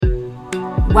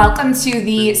Welcome to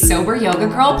the Sober Yoga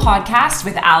Girl podcast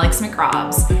with Alex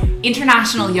McRobbs,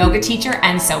 international yoga teacher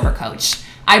and sober coach.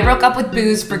 I broke up with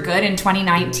booze for good in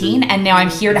 2019, and now I'm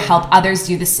here to help others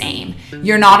do the same.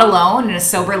 You're not alone, and a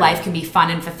sober life can be fun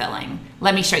and fulfilling.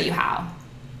 Let me show you how.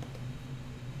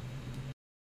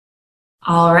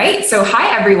 All right, so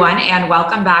hi everyone, and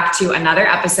welcome back to another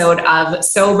episode of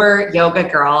Sober Yoga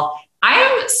Girl. I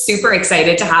am super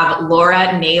excited to have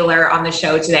Laura Naylor on the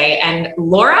show today. And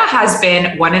Laura has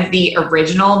been one of the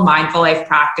original Mindful Life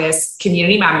Practice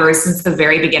community members since the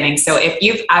very beginning. So if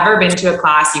you've ever been to a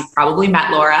class, you've probably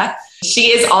met Laura. She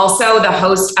is also the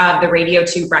host of the Radio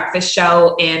 2 Breakfast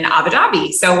Show in Abu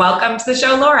Dhabi. So welcome to the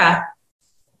show, Laura.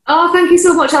 Oh, thank you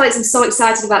so much, Alex. I'm so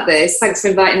excited about this. Thanks for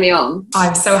inviting me on.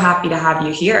 I'm so happy to have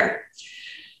you here.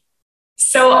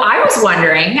 So I was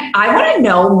wondering, I want to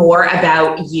know more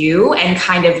about you and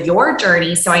kind of your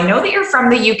journey. So I know that you're from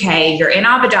the UK, you're in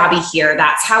Abu Dhabi here.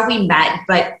 That's how we met.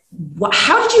 But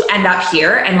how did you end up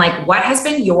here? And what has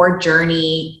been your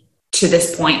journey to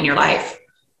this point in your life?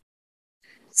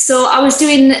 So I was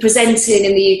doing presenting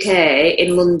in the UK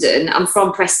in London. I'm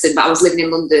from Preston, but I was living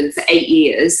in London for 8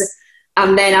 years.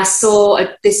 And then I saw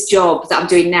this job that I'm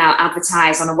doing now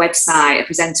advertised on a website, a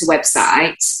presenter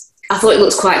website. I thought it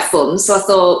looked quite fun, so I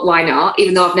thought, why not?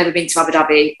 Even though I've never been to Abu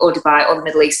Dhabi or Dubai or the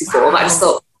Middle East before, But I just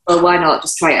thought, well, why not?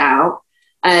 Just try it out.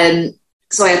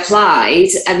 So I applied,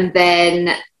 and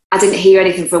then I didn't hear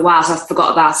anything for a while, so I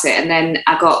forgot about it. And then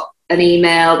I got an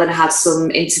email, then I had some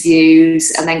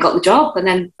interviews, and then got the job. And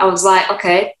then I was like,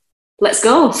 okay, let's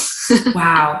go.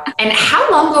 Wow. And how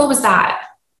long ago was that?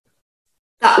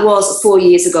 That was 4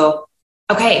 years ago.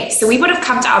 Okay, so we would have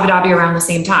come to Abu Dhabi around the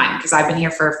same time, because I've been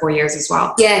here for 4 years as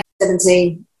well. Yeah.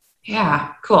 17.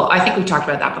 Yeah, cool. I think we've talked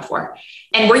about that before.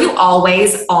 And were you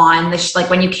always on the,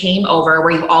 when you came over, were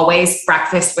you always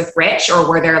breakfast with Rich, or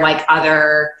were there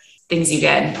other things you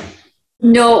did?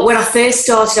 No, when I first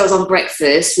started, I was on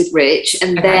breakfast with Rich,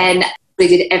 and then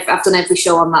I've done every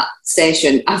show on that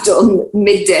station. I've done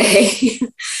midday,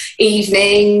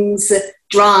 evenings,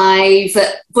 drive,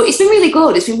 but it's been really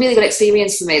good. It's been a really good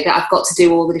experience for me that I've got to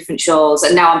do all the different shows,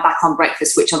 and now I'm back on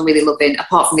breakfast, which I'm really loving,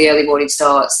 apart from the early morning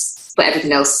starts, but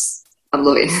everything else I'm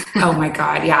loving. Oh my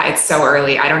God. Yeah. It's so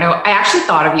early. I don't know. I actually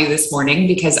thought of you this morning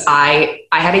because I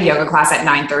had a yoga class at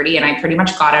 9:30, and I pretty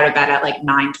much got out of bed at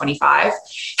 9:25.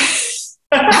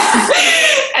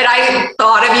 And I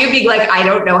thought of you being I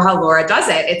don't know how Laura does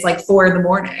it. It's 4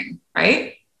 a.m,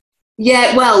 right?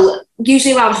 Yeah, well,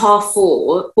 usually around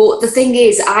 4:30. But the thing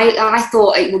is, I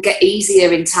thought it would get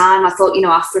easier in time. I thought,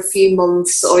 after a few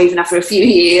months or even after a few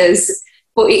years,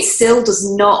 but it still does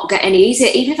not get any easier.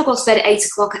 Even if I go to bed at 8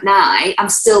 o'clock at night, I'm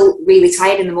still really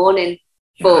tired in the morning.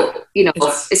 Yeah,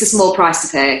 but, it's a small price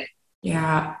to pay.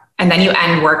 Yeah. And then you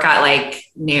end work at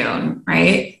noon,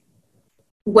 right?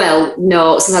 Well,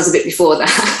 no, sometimes a bit before that.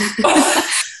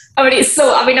 This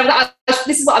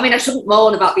is what I mean. I shouldn't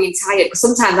moan about being tired, because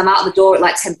sometimes I'm out of the door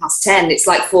at 10:10. It's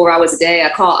 4 hours a day. I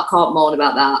can't moan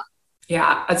about that.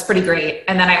 Yeah, that's pretty great.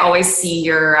 And then I always see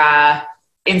your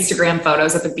Instagram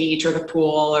photos at the beach or the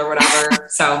pool or whatever.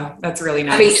 So that's really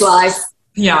nice. Beach life.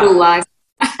 Yeah. Pool life.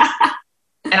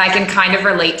 And I can kind of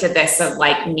relate to this of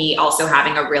me also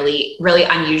having a really, really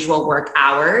unusual work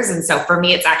hours. And so for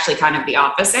me, it's actually kind of the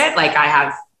opposite. I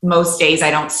have most days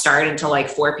I don't start until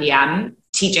 4 p.m.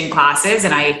 teaching classes,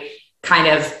 and I kind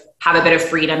of have a bit of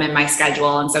freedom in my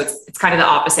schedule. And so it's kind of the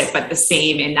opposite, but the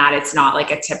same in that it's not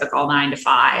a typical 9 to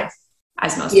 5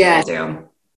 as most people do.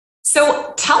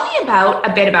 So tell me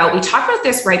a bit about, we talked about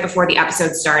this right before the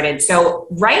episode started. So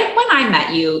right when I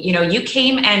met you, you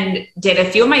came and did a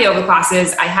few of my yoga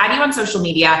classes. I had you on social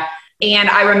media, and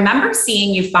I remember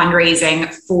seeing you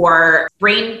fundraising for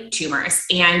brain tumors,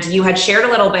 and you had shared a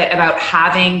little bit about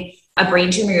having a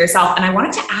brain tumor yourself. And I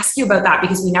wanted to ask you about that,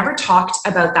 because we never talked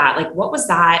about that. What was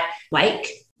that like?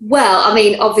 Well,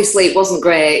 obviously it wasn't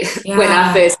great when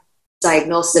I first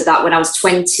diagnosed of that. When I was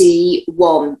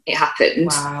 21, it happened.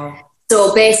 Wow.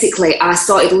 So basically I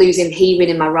started losing hearing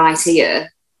in my right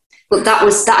ear, but that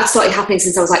had started happening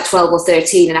since I was 12 or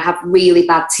 13, and I have really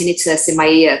bad tinnitus in my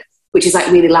ear, which is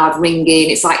really loud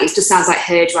ringing. It's it just sounds like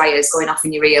hair dryers going off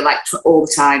in your ear all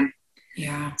the time.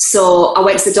 Yeah. So I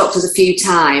went to the doctors a few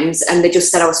times, and they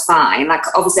just said I was fine.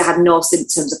 Obviously I had no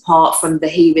symptoms apart from the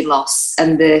hearing loss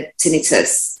and the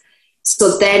tinnitus.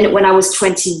 So then when I was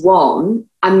 21,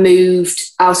 I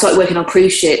started working on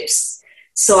cruise ships.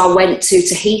 So I went to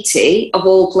Tahiti, of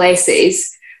all places.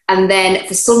 And then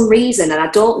for some reason, and I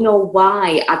don't know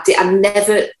why, I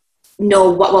never know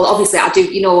what, well, obviously I do,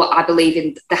 I believe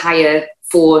in the higher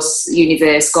force,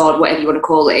 universe, God, whatever you want to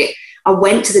call it. I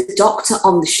went to the doctor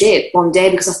on the ship one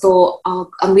day because I thought, oh,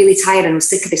 I'm really tired and I'm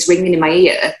sick of this ringing in my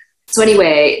ear. So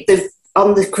anyway,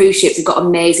 on the cruise ship, they've got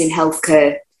amazing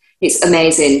healthcare. It's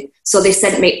amazing. So they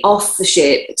sent me off the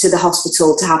ship to the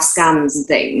hospital to have scans and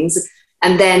things.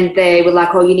 And then they were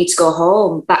like, oh, you need to go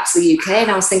home, back to the UK.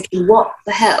 And I was thinking, what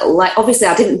the hell? Like, obviously,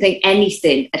 I didn't think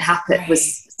anything had happened,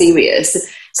 was serious.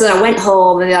 So then I went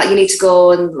home and they're like, you need to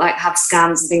go and like have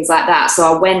scans and things like that.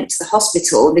 So I went to the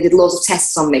hospital and they did loads of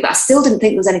tests on me, but I still didn't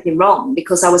think there was anything wrong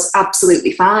because I was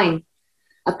absolutely fine,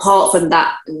 apart from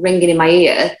that ringing in my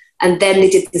ear. And then they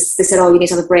did this, they said, oh, you need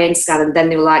to have a brain scan. And then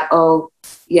they were like, oh,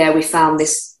 yeah, we found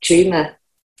this tumour,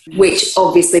 which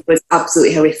obviously was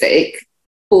absolutely horrific.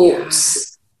 But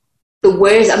the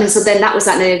worst, I mean, so then that was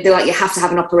that, and they're like, you have to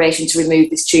have an operation to remove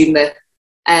this tumour.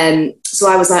 So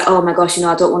I was like, oh my gosh,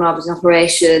 I don't want to have an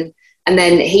operation. And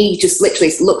then he just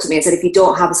literally looked at me and said, if you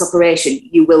don't have this operation,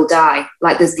 you will die.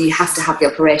 Like, you have to have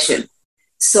the operation.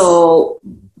 So,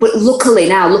 but luckily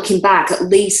now, looking back, at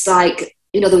least like,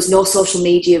 there was no social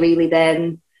media really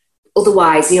then.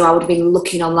 Otherwise, I would have been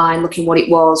looking online, looking what it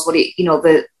was,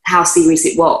 how serious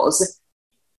it was.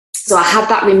 So I had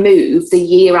that removed the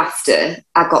year after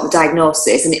I got the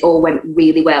diagnosis, and it all went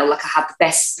really well. Like, I had the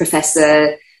best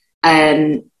professor,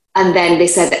 and then they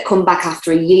said that come back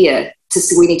after a year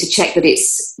we need to check that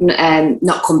it's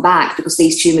not come back because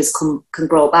these tumours can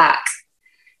grow back.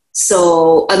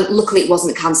 So, and luckily it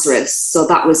wasn't cancerous, so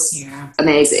that was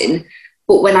amazing.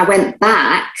 But when I went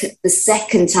back the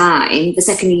second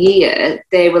year,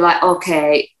 they were like,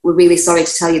 okay, we're really sorry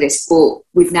to tell you this, but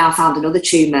we've now found another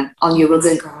tumour on your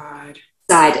other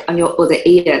side, on your other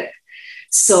ear.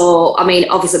 So, I mean,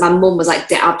 obviously my mum was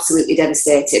like absolutely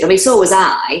devastated. I mean, so was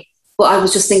I, but I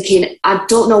was just thinking, I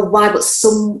don't know why, but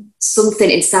something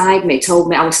inside me told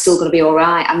me I was still going to be all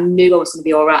right. I knew I was going to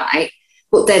be all right.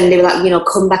 But then they were like,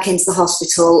 come back into the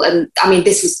hospital. And I mean,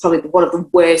 this was probably one of the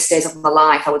worst days of my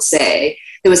life, I would say.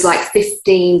 There was like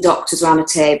 15 doctors around a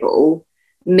table,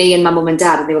 me and my mum and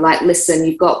dad, and they were like, listen,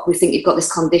 we think you've got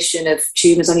this condition of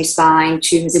tumours on your spine,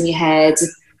 tumours in your head.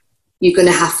 You're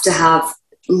going to have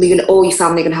all your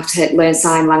family are going to have to learn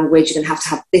sign language. You're going to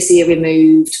have this ear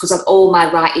removed because all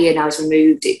my right ear now is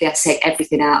removed. They had to take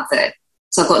everything out of it.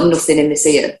 So I've got nothing in this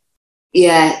ear.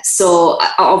 Yeah, so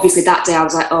obviously that day I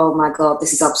was like, oh my God,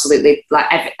 this is absolutely,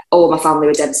 like, all my family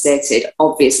were devastated,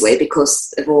 obviously,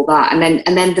 because of all that. And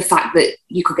then the fact that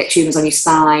you could get tumours on your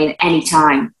spine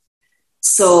anytime.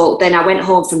 So then I went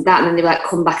home from that, and then they were like,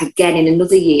 come back again in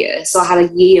another year. So I had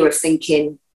a year of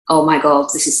thinking, oh my God,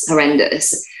 this is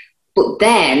horrendous. But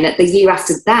then the year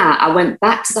after that, I went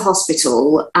back to the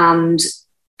hospital, and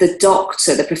the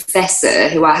doctor, the professor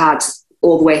who I had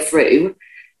all the way through,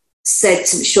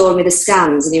 showed me the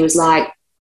scans, and he was like,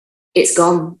 it's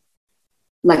gone.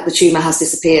 Like, the tumour has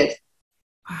disappeared.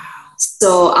 Wow.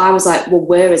 So I was like, well,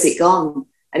 where has it gone?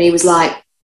 And he was like,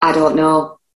 I don't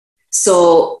know.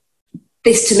 So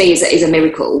this to me is a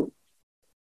miracle,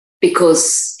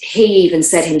 because he even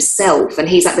said himself, and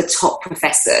he's like the top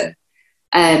professor,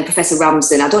 Professor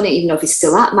Ramsden. I don't even know if he's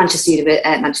still at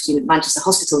Manchester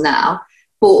Hospital now,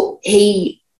 but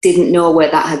he didn't know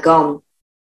where that had gone.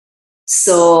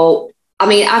 So, I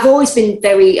mean, I've always had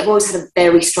a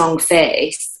very strong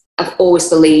faith. I've always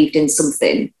believed in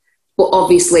something. But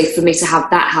obviously, for me to have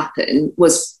that happen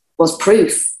was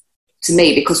proof to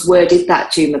me, because where did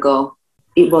that tumour go?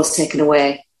 It was taken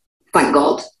away. Thank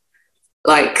God.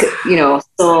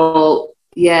 So,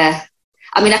 yeah.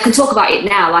 I mean, I can talk about it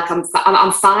now, like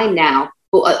I'm fine now.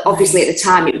 But obviously, at the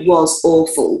time, it was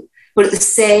awful. But at the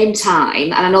same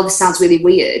time, and I know this sounds really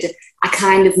weird, I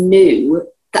kind of knew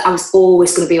that I was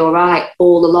always going to be all right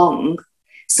all along.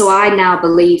 So I now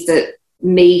believe that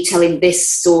me telling this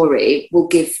story will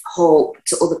give hope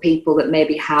to other people that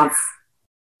maybe have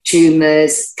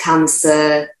tumours,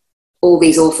 cancer, all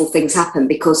these awful things happen,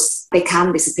 because they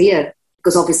can disappear.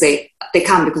 Because obviously they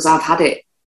can, because I've had it.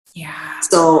 Yeah.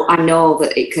 So I know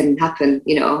that it can happen,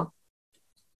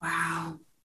 Wow.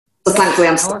 So thankfully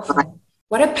I'm still fine.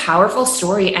 What a powerful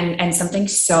story, and something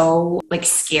so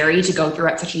scary to go through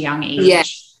at such a young age. Yeah.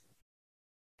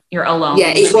 You're alone.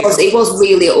 Yeah, it was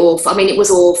really awful. I mean, it was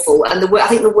awful. And I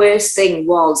think the worst thing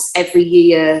was every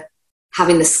year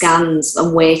having the scans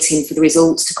and waiting for the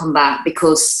results to come back,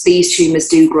 because these tumours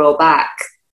do grow back.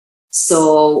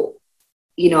 So,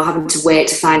 having to wait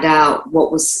to find out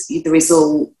what was the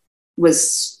result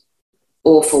was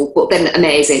awful. But then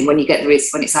amazing when you get when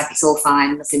it's like it's all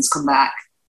fine, nothing's come back.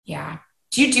 Yeah.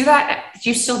 Do you do that? Do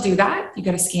you still do that? You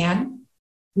get a scan?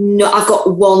 No, I've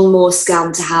got one more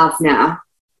scan to have now.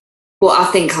 But I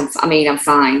think I'm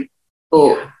fine.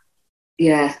 But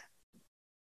yeah.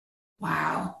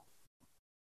 Wow.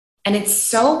 And it's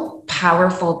so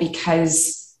powerful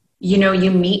because, you know,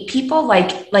 you meet people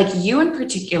like you in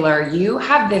particular, you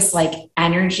have this like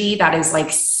energy that is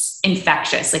like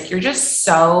infectious. Like you're just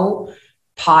so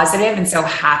positive and so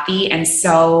happy and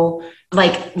so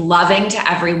like loving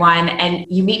to everyone. And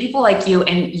you meet people like you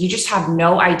and you just have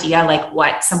no idea like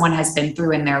what someone has been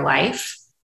through in their life.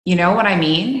 You know what I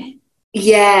mean?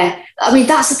 Yeah, I mean,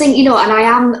 that's the thing, you know, and I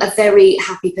am a very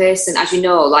happy person, as you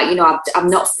know, like, you know, I'm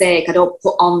not fake. I don't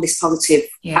put on this positive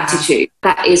attitude.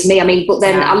 That is me. I mean, but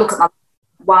then I look at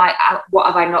what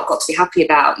have I not got to be happy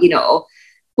about, you know?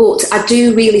 But I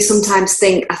do really sometimes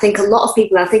I think a lot of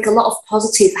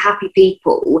positive, happy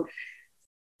people,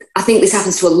 I think this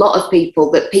happens to a lot of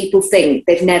people, that people think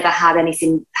they've never had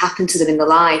anything happen to them in their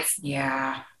life.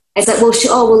 Yeah. It's like,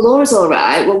 well, Laura's all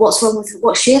right. Well, what's wrong with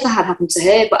what she ever had happen to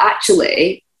her? But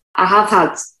actually, I have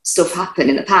had stuff happen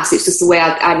in the past. It's just the way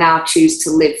I now choose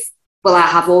to live. Well, I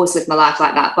have always lived my life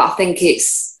like that. But I think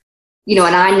it's, you know,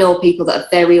 and I know people that are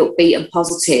very upbeat and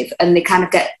positive and they kind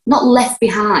of get not left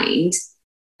behind,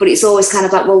 but it's always kind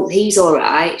of like, well, he's all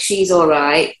right. She's all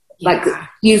right. Yeah. Like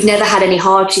you've never had any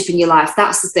hardship in your life.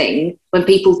 That's the thing. When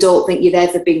people don't think you've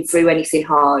ever been through anything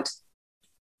hard.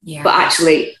 Yeah. But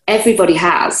actually, everybody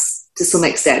has to some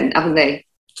extent, haven't they?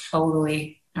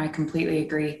 Totally. I completely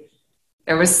agree.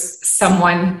 There was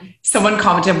someone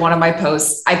commented on one of my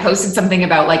posts. I posted something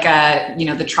about like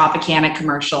the Tropicana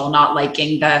commercial, not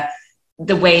liking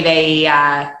the way they,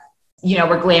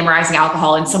 were glamorizing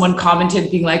alcohol. And someone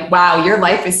commented being like, wow, your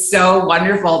life is so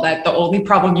wonderful that the only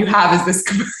problem you have is this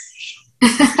commercial. And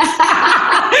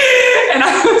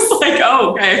I was like,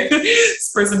 oh, okay.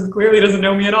 This person clearly doesn't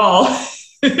know me at all.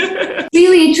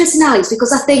 Really interesting, Alex,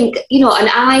 because I think, you know, and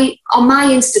I, on my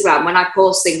Instagram, when I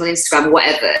post things on Instagram,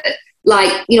 whatever,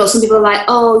 like, you know, some people are like,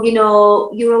 oh, you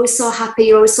know, you're always so happy,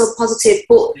 you're always so positive,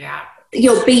 but,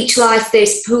 you know, beach life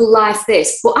this, pool life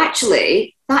this. But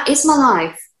actually, that is my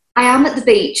life. I am at the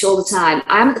beach all the time.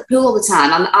 I am at the pool all the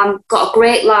time. I've got a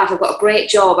great life. I've got a great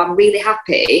job. I'm really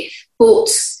happy. But,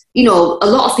 you know, a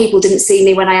lot of people didn't see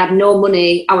me when I had no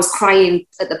money. I was crying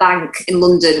at the bank in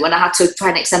London when I had to try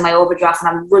and extend my overdraft, and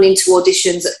I'm running to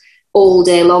auditions all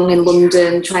day long in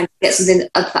London trying to get something.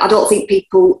 I don't think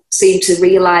people seem to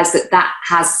realise that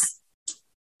has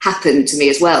happened to me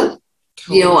as well.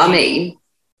 Totally. You know what I mean?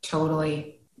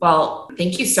 Totally. Well,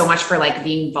 thank you so much for like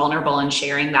being vulnerable and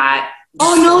sharing that.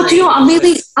 Oh no, do you know what?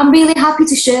 I'm really happy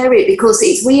to share it, because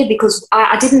it's weird, because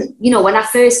I didn't, you know, when I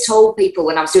first told people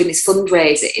when I was doing this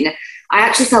fundraising, I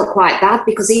actually felt quite bad,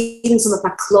 because even some of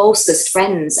my closest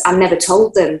friends, I never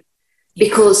told them,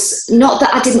 because not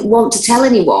that I didn't want to tell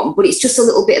anyone, but it's just a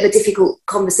little bit of a difficult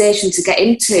conversation to get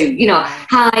into, you know.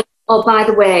 Hi, oh, by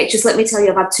the way, just let me tell you,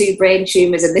 I've had 2 brain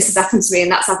tumours and this has happened to me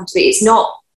and that's happened to me. It's not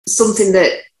something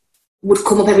that would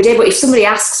come up every day, but if somebody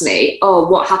asks me, oh,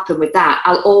 what happened with that,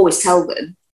 I'll always tell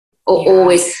them,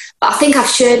 always. But I think I've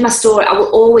shared my story. I will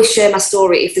always share my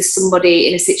story if there's somebody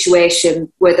in a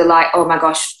situation where they're like, oh my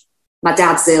gosh, my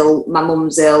dad's ill, my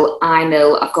mum's ill, I'm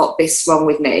ill, I've got this wrong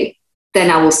with me.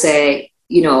 Then I will say,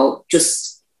 you know,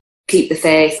 just keep the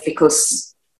faith,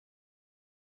 because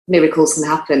miracles can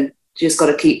happen. You just got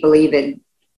to keep believing.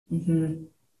 Mm-hmm.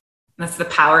 That's the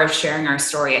power of sharing our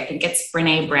story. I think it's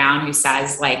Brené Brown who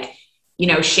says, like, you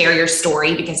know, share your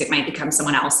story because it might become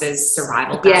someone else's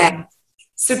survival guide. Yeah.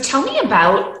 So tell me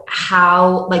about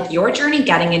how, like, your journey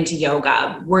getting into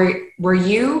yoga. Were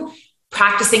you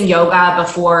practicing yoga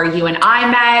before you and I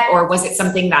met, or was it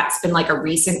something that's been like a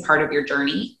recent part of your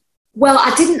journey? Well,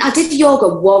 I did yoga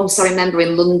once, I remember,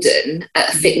 in London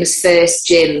at a Fitness First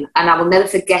gym, and I will never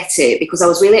forget it because I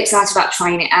was really excited about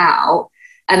trying it out.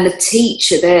 And the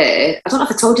teacher there, I don't know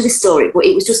if I told you this story, but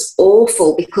it was just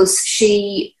awful, because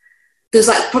there was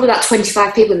like probably about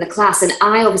 25 people in the class, and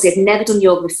I obviously had never done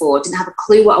yoga before, didn't have a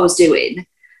clue what I was doing.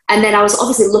 And then I was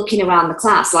obviously looking around the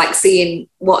class, like seeing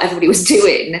what everybody was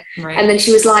doing. Right. And then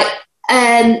she was like,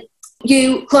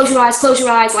 you close your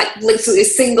eyes, like literally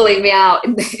singling me out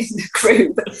in the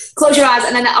group. Close your eyes.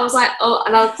 And then I was like, oh,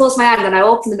 and I closed my eyes and then I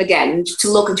opened them again to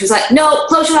look, and she was like, no,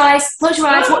 close your eyes. What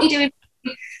are you doing?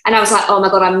 And I was like, oh my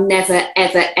God, I'm never,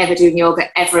 ever, ever doing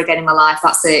yoga ever again in my life.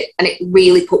 That's it. And it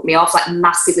really put me off, like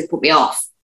massively put me off.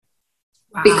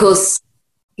 Wow. Because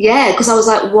I was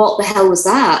like, what the hell was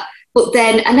that? But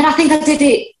then I think I did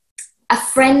it. A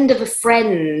friend of a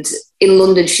friend in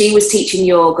London, she was teaching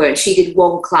yoga, and she did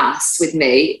one class with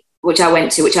me, which I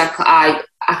went to, which I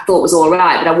thought was all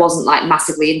right, but I wasn't like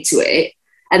massively into it.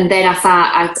 And then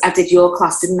I did your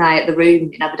class, didn't I, at the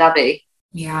Room in Abu Dhabi?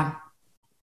 Yeah.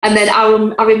 And then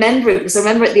I remember it, because I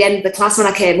remember at the end of the class when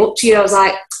I came up to you, I was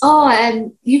like,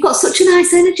 oh, you've got such a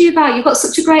nice energy about you. You've got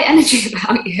such a great energy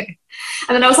about you.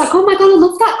 And then I was like, oh my God, I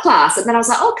love that class. And then I was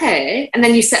like, okay. And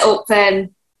then you set up the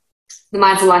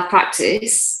Mindful Life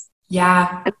practice.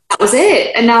 Yeah. And that was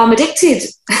it. And now I'm addicted.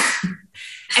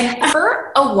 And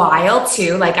for a while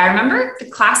too, like I remember the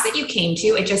class that you came to,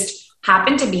 it just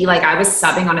happened to be like I was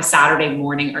subbing on a Saturday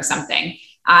morning or something.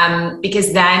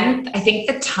 Because then I think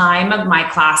the time of my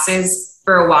classes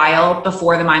for a while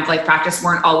before the Mindful Life practice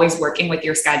weren't always working with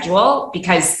your schedule,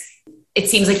 because it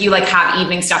seems like you like have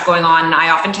evening stuff going on. And I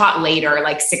often taught later,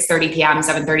 like 6:30 p.m.,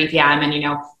 7:30 p.m. And, you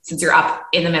know, since you're up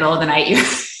in the middle of the night, you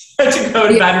have to go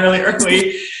to bed really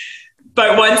early.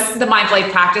 But once the Mindful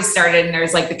Life practice started and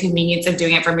there's like the convenience of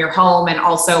doing it from your home, and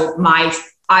also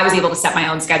I was able to set my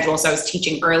own schedule. So I was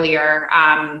teaching earlier.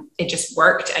 It just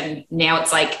worked. And now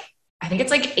it's like, I think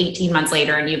it's like 18 months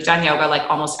later and you've done yoga like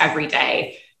almost every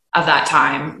day of that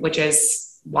time, which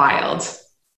is wild.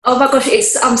 Oh my gosh,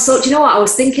 do you know what? I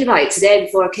was thinking about it today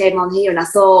before I came on here, and I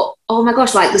thought, oh my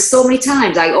gosh, like there's so many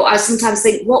times I sometimes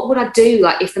think, what would I do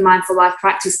like if the Mindful Life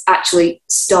practice actually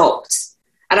stopped?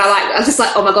 And I was just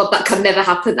like, oh my God, that can never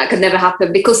happen. That can never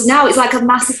happen, because now it's like a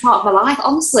massive part of my life,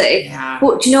 honestly. Yeah.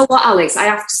 But do you know what, Alex? I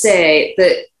have to say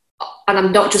that, and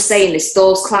I'm not just saying this,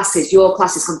 your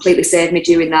classes completely saved me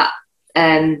during that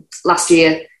last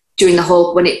year, during the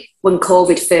whole, when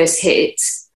COVID first hit.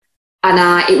 And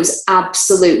it was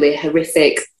absolutely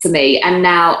horrific for me. And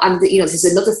now, this is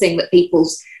another thing that people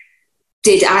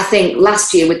did, I think,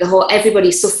 last year with the whole,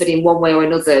 everybody suffered in one way or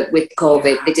another with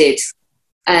COVID. Yeah. They did.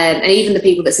 And even the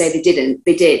people that say they didn't,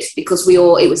 they did, because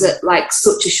it was like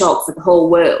such a shock for the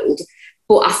whole world.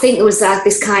 But I think there was like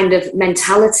this kind of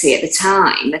mentality at the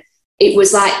time. It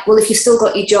was like, well, if you've still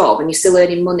got your job and you're still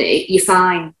earning money, you're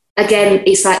fine. Again,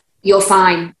 it's like, you're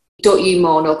fine. Don't you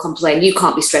moan or complain. You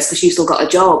can't be stressed because you've still got a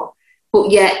job. But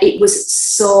yeah, it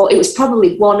was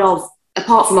probably one of,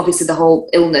 apart from obviously the whole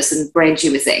illness and brain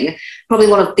tumour thing, probably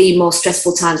one of the most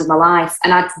stressful times of my life.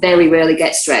 And I very rarely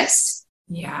get stressed.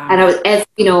 Yeah. And I was,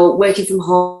 working from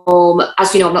home,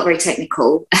 as you know, I'm not very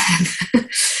technical,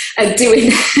 and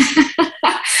doing,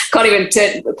 can't even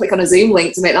click on a Zoom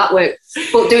link to make that work.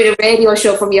 But doing a radio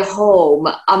show from your home,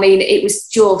 I mean, it was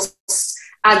just,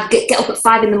 I'd get up at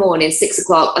 5 a.m, 6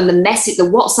 o'clock, and the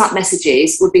WhatsApp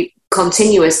messages would be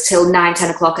continuous till 9, 10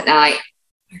 o'clock at night.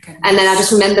 Okay. And then I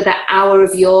just remember that hour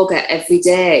of yoga every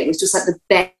day. It was just like the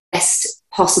best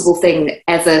possible thing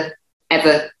ever.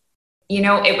 You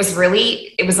know, it was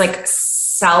like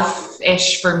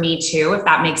selfish for me too, if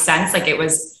that makes sense. Like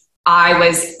I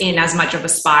was in as much of a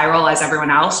spiral as everyone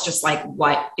else, just like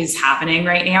what is happening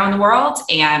right now in the world.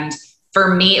 And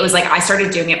for me, it was like, I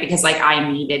started doing it because like I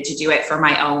needed to do it for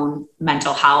my own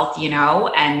mental health,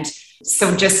 and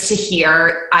so just to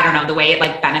hear, I don't know, the way it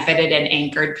like benefited and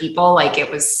anchored people, like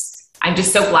I'm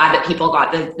just so glad that people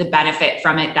got the benefit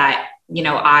from it that,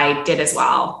 I did as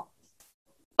well.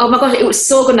 Oh my gosh, it was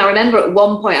so good. And I remember at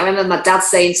one point, my dad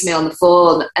saying to me on the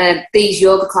phone, these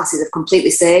yoga classes have completely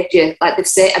saved you. Like they've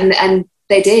saved, and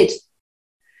they did.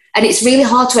 And it's really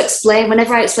hard to explain.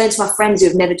 Whenever I explain to my friends who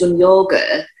have never done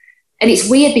yoga, and it's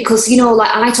weird because,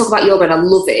 like I talk about yoga and I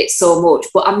love it so much,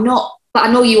 but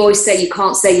I know you always say you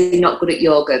can't say you're not good at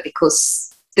yoga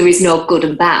because there is no good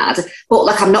and bad. But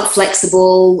like, I'm not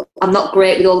flexible. I'm not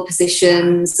great with all the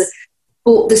positions.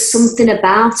 But there's something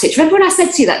about it. Remember when I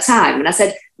said to you that time, and I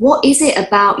said, what is it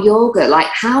about yoga? Like,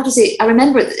 how does it, I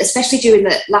remember, especially during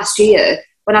the last year,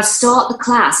 when I'd start the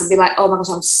class and be like, oh my gosh,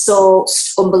 I'm so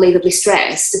unbelievably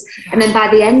stressed. Yeah. And then by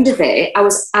the end of it, I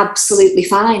was absolutely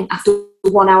fine after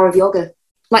 1 hour of yoga.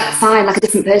 Like fine, like a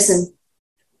different person.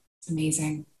 It's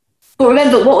amazing. But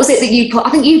remember, what was it that I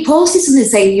think you posted something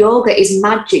saying yoga is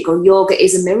magic or yoga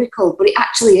is a miracle, but it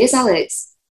actually is, Alex.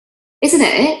 Isn't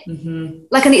it? Mm-hmm.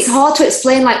 Like, and it's hard to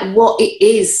explain like what it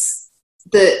is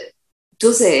that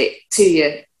does it to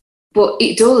you, but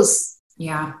it does.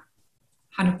 Yeah,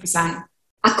 100%.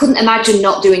 I couldn't imagine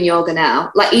not doing yoga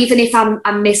now. Like, even if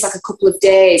I miss like a couple of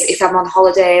days, if I'm on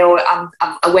holiday or I'm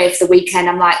away for the weekend,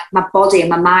 I'm like, my body and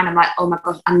my mind, I'm like, oh my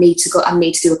God, I need to go. I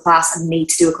need to do a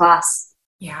class.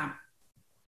 Yeah,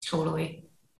 totally.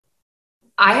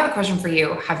 I have a question for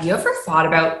you. Have you ever thought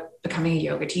about becoming a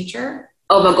yoga teacher?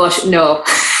 Oh my gosh, no.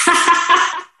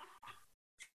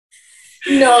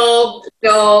 No.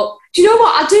 Do you know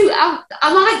what I do?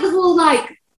 I like the whole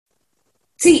like,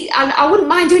 see, I wouldn't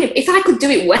mind doing it if I could do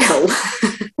it well.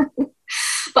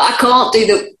 But I can't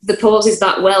do the poses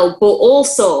that well. But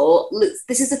also,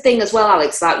 this is the thing as well,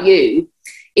 Alex, about you,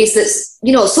 is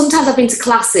that, sometimes I've been to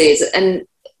classes, and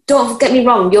don't get me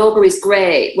wrong, yoga is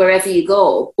great wherever you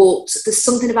go, but there's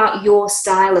something about your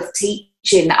style of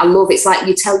teaching that I love. It's like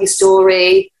you tell your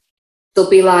story, there'll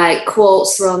be like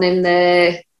quotes thrown in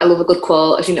there. I love a good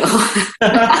quote, as you know.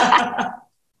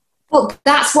 But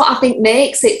that's what I think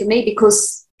makes it for me,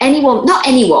 because not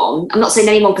anyone, I'm not saying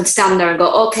anyone can stand there and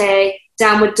go, okay,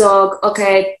 downward dog,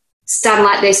 okay, stand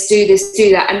like this, do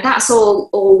that. And that's all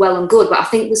well and good. But I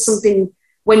think there's something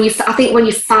when you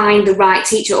find the right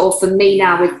teacher, or for me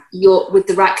now with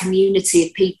the right community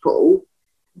of people,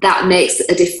 that makes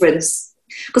a difference.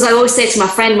 Because I always say to my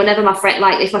friend, whenever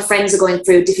if my friends are going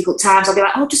through difficult times, I'll be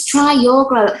like, oh, just try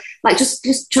yoga. Like,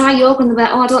 just try yoga. And they're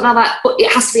like, oh, I don't know that. But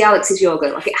it has to be Alex's yoga.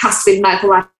 Like, it has to be mindful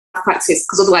life practice,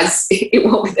 because otherwise it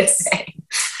won't be the same.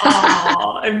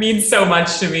 Oh, it means so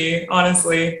much to me,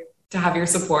 honestly, to have your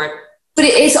support. But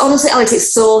it is, honestly, Alex,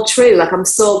 it's so true. Like, I'm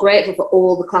so grateful for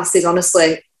all the classes,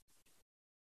 honestly.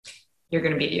 You're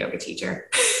going to be a yoga teacher.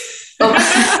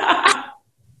 Oh.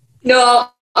 No,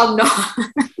 I'm not.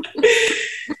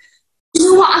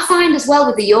 You know what I find as well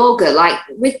with the yoga, like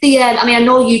with the, I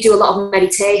know you do a lot of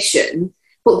meditation,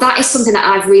 but that is something that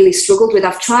I've really struggled with.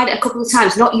 I've tried it a couple of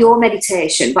times, not your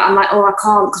meditation, but I'm like, oh, I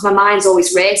can't, because my mind's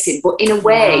always racing. But in a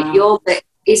way, yoga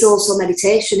is also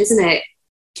meditation, isn't it?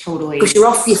 Totally. Because you're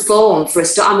off your phone for a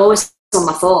start. I'm always on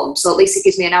my phone, so at least it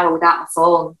gives me an hour without my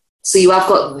phone. So you've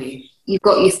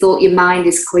got your thought, your mind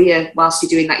is clear whilst you're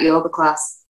doing that yoga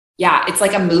class. Yeah, it's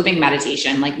like a moving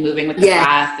meditation, like moving with the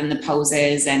breath and the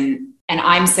poses. And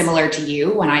I'm similar to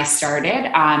you. When I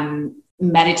started,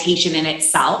 meditation in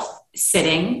itself,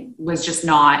 sitting, was just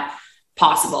not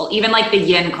possible. Even like the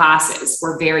yin classes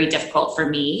were very difficult for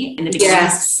me in the beginning.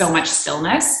 So much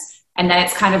stillness. And then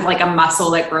it's kind of like a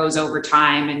muscle that grows over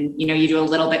time. And, you know, you do a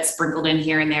little bit sprinkled in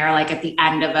here and there, like at the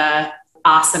end of a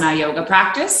asana yoga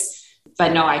practice.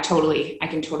 But no, I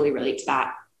can totally relate to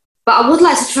that. But I would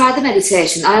like to try the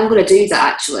meditation. I am going to do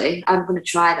that, actually. I'm going to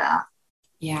try that.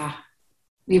 Yeah.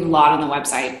 We have a lot on the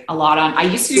website, I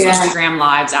used to do Instagram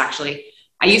lives, actually.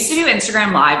 I used to do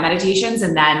Instagram live meditations,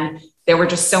 and then there were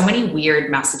just so many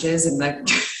weird messages in the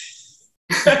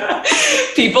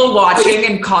people watching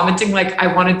and commenting like,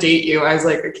 I want to date you. I was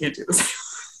like, I can't do this.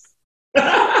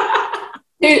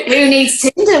 Who needs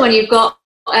Tinder when you've got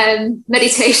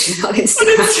meditation on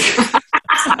Instagram?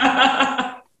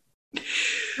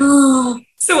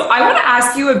 So I want to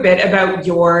ask you a bit about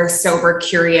your sober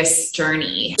curious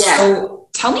journey. Yeah. So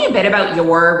tell me a bit about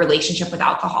your relationship with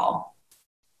alcohol.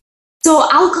 So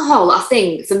alcohol, I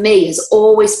think, for me, has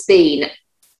always been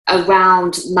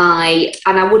around and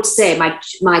I would say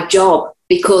my job,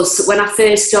 because when I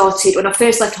first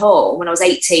left home, when I was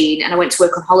 18 and I went to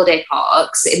work on holiday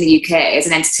parks in the UK as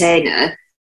an entertainer,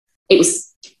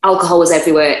 alcohol was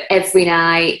everywhere, every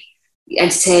night.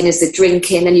 Entertainers are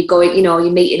drinking, and you go, you know,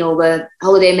 you're meeting all the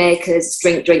holiday makers,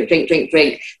 drink.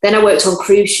 Then I worked on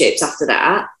cruise ships after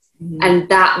that, and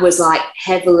that was like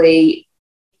heavily,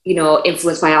 you know,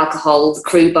 influenced by alcohol, the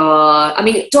crew bar. I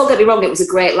mean, don't get me wrong, it was a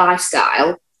great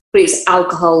lifestyle, but it's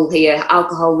alcohol here,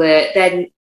 alcohol there. Then,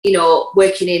 you know,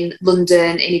 working in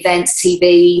London, in events,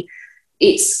 TV,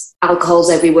 it's alcohol's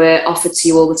everywhere, offered to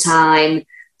you all the time.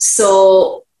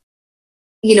 So,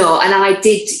 you know, and I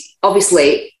did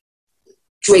obviously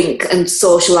drink and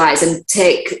socialise and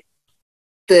take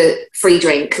the free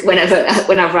drink whenever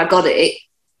I got it.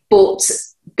 But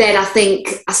then I think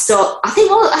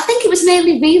it was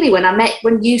mainly really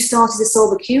when you started the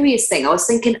Sober Curious thing, I was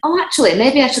thinking, oh, actually,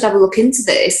 maybe I should have a look into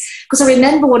this, because I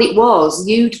remember what it was.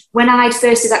 When I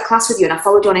first did that class with you and I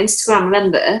followed you on Instagram,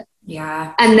 remember?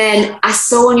 Yeah. And then I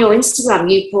saw on your Instagram,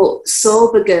 you put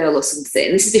Sober Girl or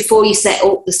something. This is before you set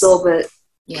up the Sober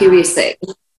Curious thing.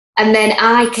 And then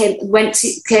I came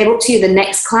up to you the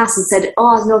next class and said, oh,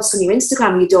 I've noticed on your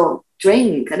Instagram you don't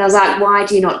drink. And I was like, why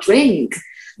do you not drink?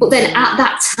 But then at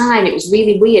that time, it was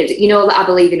really weird. You know that I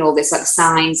believe in all this, like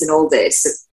signs and all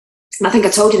this. And I think I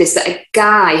told you this, that a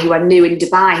guy who I knew in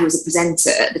Dubai, who was a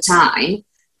presenter at the time,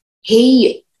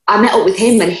 I met up with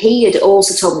him, and he had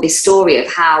also told me this story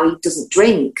of how he doesn't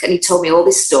drink. And he told me all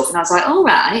this stuff. And I was like, all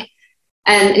right.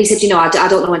 And he said, you know, I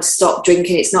don't know when to stop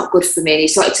drinking. It's not good for me. And he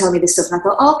started telling me this stuff. And I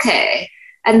thought, okay.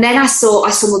 And then I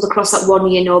stumbled across that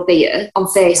 1 year no beer on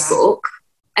Facebook.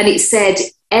 And it said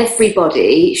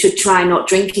everybody should try not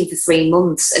drinking for 3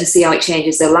 months and see how it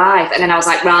changes their life. And then I was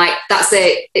like, right, that's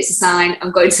it. It's a sign.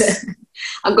 I'm going to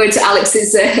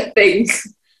Alex's thing,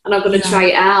 and I'm going to try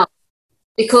it out.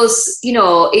 Because, you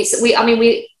know,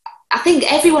 I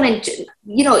think everyone,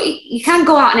 you know, you can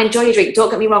go out and enjoy your drink. Don't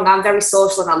get me wrong, I'm very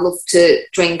social and I love to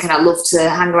drink and I love to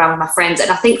hang around with my friends. And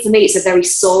I think for me, it's a very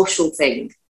social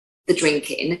thing, the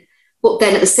drinking. But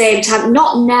then at the same time,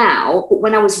 not now, but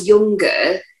when I was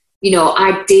younger, you know,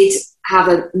 I did have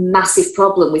a massive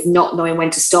problem with not knowing when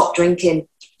to stop drinking.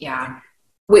 Yeah.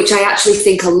 Which I actually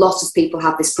think a lot of people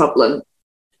have this problem,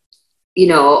 you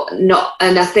know,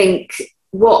 and I think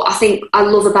what I think I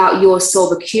love about your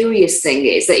sober curious thing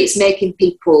is that it's making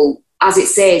people, as it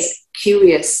says,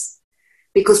 curious,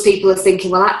 because people are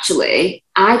thinking, well, actually,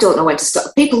 I don't know when to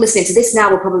stop. People listening to this now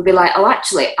will probably be like, oh,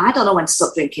 actually, I don't know when to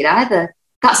stop drinking either.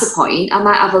 That's the point. I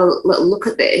might have a little look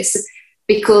at this,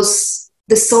 because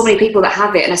there's so many people that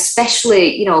have it. And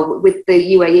especially, you know, with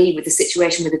the UAE, with the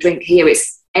situation with the drink here,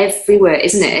 it's everywhere,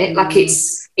 isn't it? Like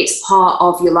it's part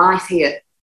of your life here.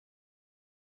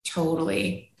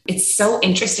 Totally. It's so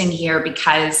interesting here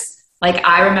because, like,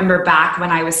 I remember back when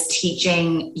I was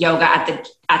teaching yoga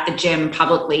at the gym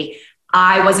publicly,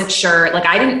 I wasn't sure, like,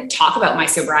 I didn't talk about my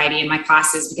sobriety in my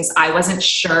classes because I wasn't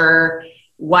sure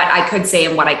what I could say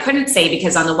and what I couldn't say,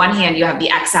 because on the one hand, you have the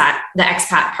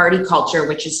expat party culture,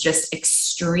 which is just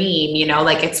extreme, you know,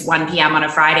 like it's 1 p.m. on a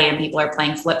Friday and people are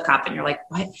playing flip cup and you're like,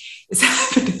 what is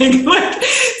happening? Like,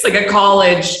 it's like a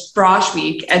college frosh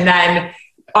week. And then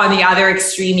on the other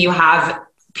extreme, you have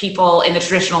people in the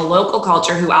traditional local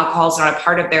culture who alcohol is not a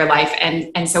part of their life.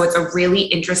 And so it's a really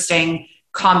interesting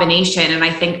combination. And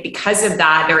I think because of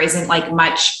that, there isn't like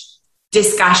much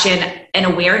discussion and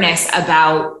awareness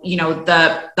about, you know,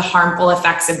 the harmful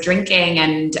effects of drinking.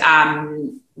 And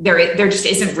there just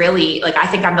isn't really, like, I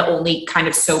think I'm the only kind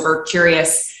of sober,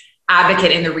 curious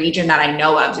advocate in the region that I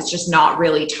know of. It's just not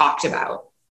really talked about.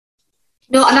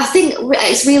 No, and I think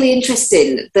it's really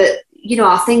interesting that, you know,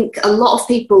 I think a lot of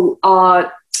people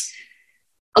are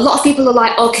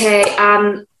like, okay,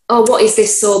 oh, what is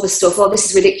this sober stuff? Oh, this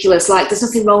is ridiculous. Like, there's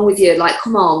nothing wrong with you. Like,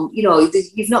 come on, you know,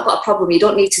 you've not got a problem. You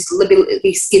don't need to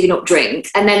be giving up drink.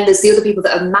 And then there's the other people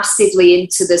that are massively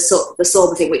into the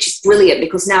sober thing, which is brilliant,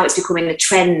 because now it's becoming a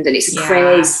trend and it's a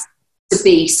craze to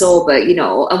be sober, you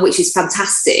know, and which is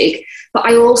fantastic. But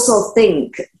I also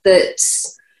think that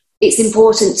it's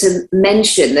important to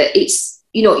mention that it's,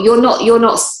 you know, you're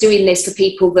not doing this for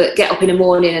people that get up in the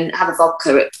morning and have a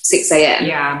vodka at 6 a.m.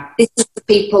 Yeah. This is for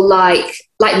people like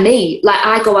me. Like,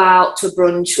 I go out to a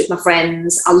brunch with my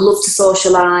friends. I love to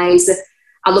socialise.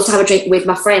 I love to have a drink with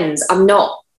my friends. I'm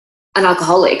not an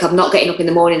alcoholic. I'm not getting up in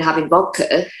the morning and having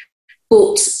vodka.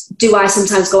 But do I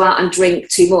sometimes go out and drink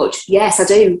too much? Yes, I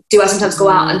do. Do I sometimes go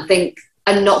out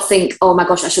and not think, oh my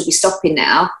gosh, I should be stopping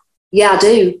now? Yeah, I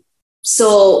do.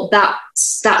 So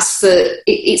that's for,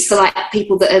 it's for like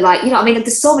people that are like, you know, I mean,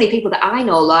 there's so many people that I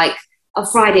know, like on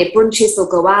Friday brunches, they'll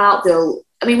go out,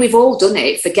 I mean, we've all done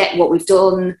it, forget what we've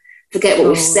done, forget what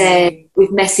we've said,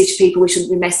 we've messaged people we shouldn't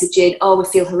be messaging, oh, we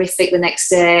feel horrific the next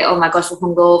day, oh my gosh, we're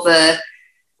hungover,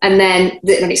 and then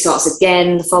it starts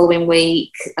again the following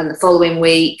week and the following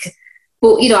week.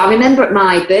 But, you know, I remember at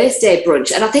my birthday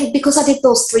brunch, and I think because I did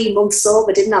those 3 months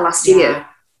sober, didn't I, last year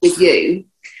with you?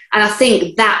 And I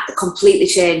think that completely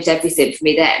changed everything for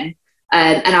me then.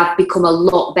 And I've become a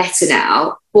lot better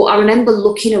now. But I remember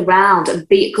looking around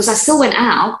because I still went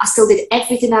out. I still did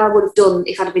everything that I would have done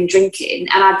if I'd have been drinking.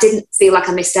 And I didn't feel like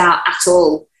I missed out at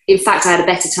all. In fact, I had a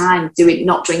better time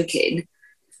not drinking.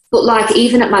 But like,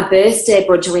 even at my birthday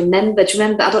brunch, I remember, I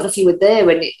don't know if you were there,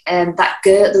 when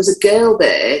there was a girl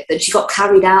there that she got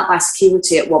carried out by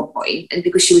security at one point, and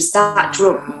because she was that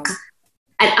drunk.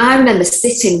 And I remember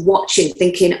sitting, watching,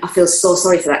 thinking, I feel so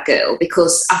sorry for that girl,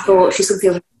 because I thought she's going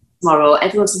to feel tomorrow.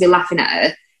 Everyone's going to be laughing at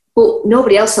her. But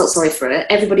nobody else felt sorry for her.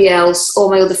 Everybody else,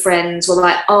 all my other friends were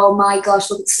like, oh my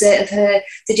gosh, look at the state of her.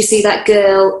 Did you see that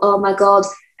girl? Oh my God.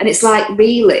 And it's like,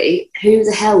 really, who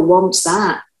the hell wants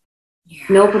that? Yeah.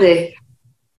 Nobody.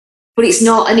 But it's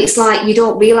not, and it's like, you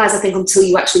don't realise, I think, until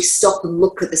you actually stop and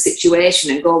look at the situation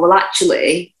and go, well,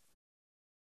 actually,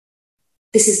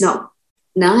 this is not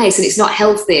nice, and it's not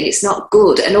healthy, and it's not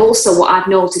good. And also what I've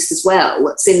noticed as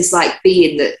well, since like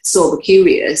being the sober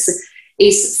curious,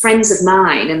 is friends of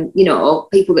mine and, you know,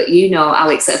 people that you know,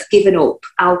 Alex, that have given up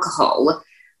alcohol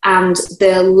and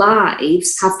their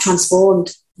lives have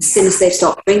transformed since they've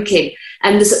stopped drinking.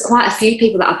 And there's quite a few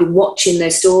people that I've been watching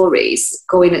their stories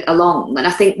going along, and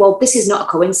I think, well, this is not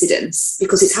a coincidence,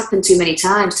 because it's happened too many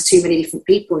times to too many different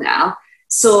people now.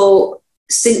 So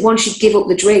once you give up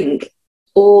the drink,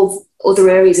 all other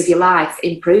areas of your life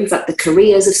improve. Like the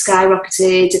careers have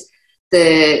skyrocketed,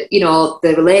 the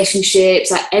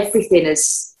relationships, like everything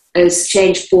has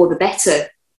changed for the better.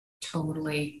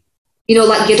 Totally. You know,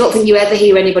 like, you don't think you ever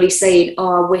hear anybody saying,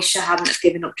 oh, I wish I hadn't have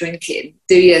given up drinking,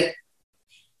 do you?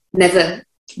 Never.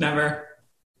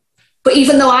 But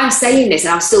even though I'm saying this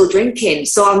and I'm still drinking,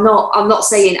 so I'm not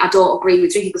saying I don't agree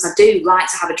with drinking, because I do like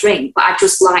to have a drink, but I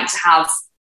just like to have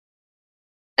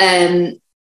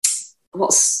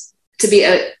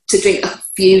to drink a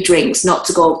few drinks, not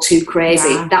to go too crazy.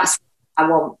 Yeah. That's what I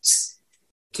want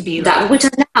to be that, which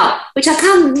I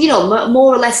can, you know,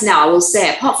 more or less now, I will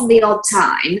say, apart from the odd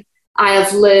time, I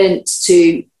have learned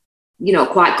to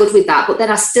quite good with that. But then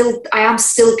I am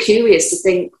still curious to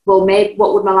think, well, maybe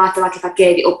what would my life be like if I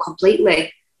gave it up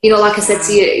completely? Like I said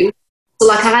to you. So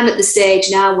like I'm at the stage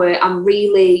now where I'm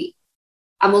only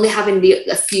having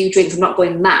a few drinks. I'm not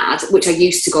going mad, which I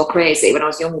used to go crazy when I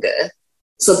was younger.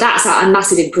 So that's a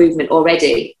massive improvement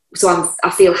already. So I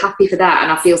feel happy for that,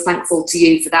 and I feel thankful to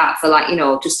you for that, for like,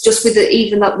 just with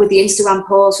with the Instagram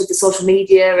posts, with the social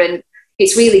media, and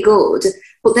it's really good.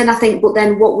 But then I think,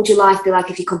 what would your life be like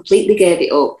if you completely gave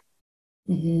it up?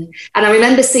 Mm-hmm. And I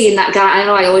remember seeing that guy. I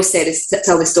know I always say this,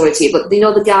 tell this story to you, but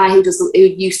the guy who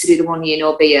used to do the 1 year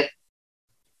no beer,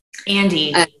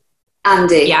 Andy.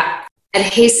 Andy, yeah. And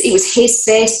it was his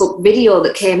Facebook video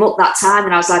that came up that time,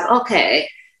 and I was like, okay.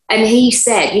 And he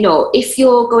said, if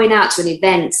you're going out to an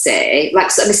event, say, and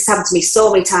this has happened to me so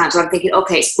many times, where I'm thinking,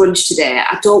 okay, it's brunch today.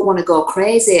 I don't want to go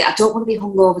crazy. I don't want to be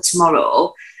hungover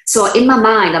tomorrow. So in my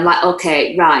mind, I'm like,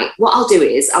 okay, right, what I'll do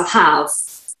is I'll have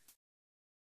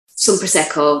some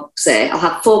Prosecco, say. I'll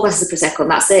have 4 glasses of Prosecco,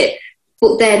 and that's it.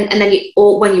 But then,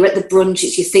 when you're at the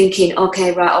brunch, you're thinking,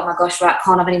 okay, right, oh my gosh, right,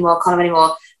 can't have any more,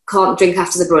 can't drink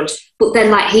after the brunch. But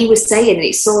then, like he was saying, and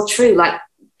it's so true, like,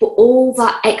 but all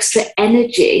that extra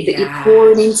energy that you're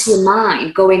pouring into your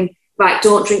mind, going, right,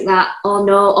 don't drink that. Oh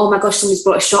no, oh my gosh, somebody's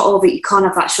brought a shot over it. You can't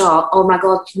have that shot. Oh my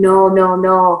God,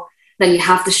 no. Then you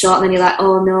have the shot, and then you're like,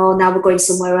 oh no, now we're going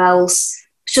somewhere else.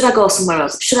 Should I go somewhere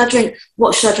else? Should I drink?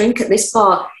 What should I drink at this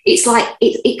bar? It's like,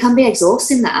 it can be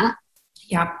exhausting, that.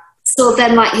 Yeah. So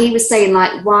then, like he was saying,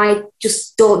 like, why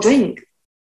just don't drink?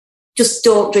 Just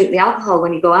don't drink the alcohol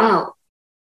when you go out.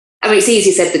 I mean, it's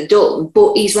easier said than done,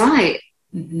 but he's right.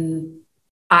 Mm-hmm.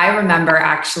 I remember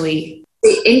actually.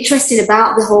 It's interesting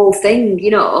about the whole thing,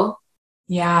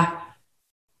 Yeah.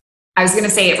 I was going to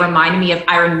say, it reminded me of,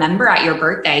 I remember at your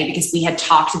birthday, because we had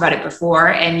talked about it before,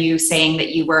 and you saying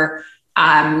that you were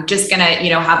just going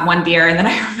to, have 1 beer. And then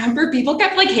I remember people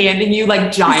kept like handing you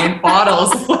like giant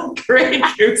bottles of like Grey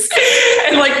Goose,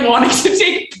 and like wanting to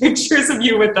take pictures of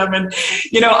you with them. And,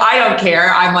 I don't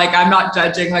care. I'm not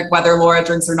judging like whether Laura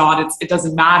drinks or not. it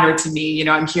doesn't matter to me.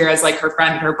 I'm here as like her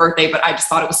friend at her birthday, but I just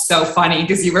thought it was so funny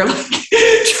because you were like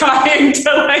trying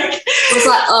to like. I was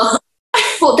like, oh.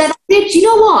 But then you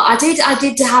know what? I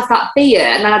did to have that beer,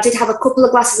 and then I did have a couple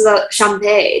of glasses of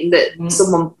champagne that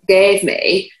someone gave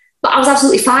me. But I was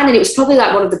absolutely fine, and it was probably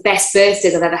like one of the best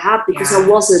birthdays I've ever had, because I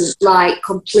wasn't like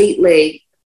completely,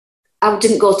 I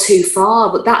didn't go too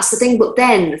far. But that's the thing. But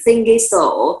then the thing is,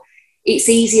 though, it's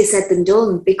easier said than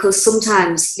done, because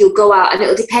sometimes you'll go out, and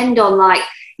it'll depend on like,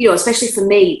 especially for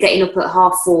me, getting up at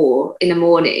 4:30 in the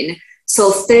morning. So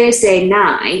Thursday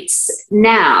nights,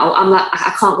 now I'm like,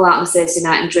 I can't go out on a Thursday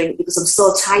night and drink, because I'm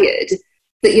so tired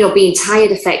that, being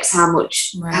tired affects how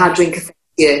drink affects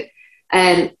you.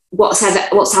 And what's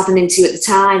happening to you at the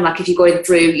time. Like if you're going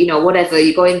through, whatever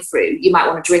you're going through, you might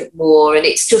want to drink more. And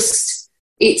it's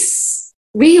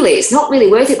not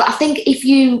really worth it. But I think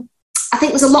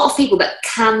there's a lot of people that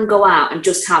can go out and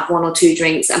just have 1 or 2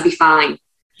 drinks and be fine.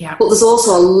 Yeah. But there's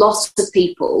also a lot of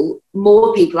people,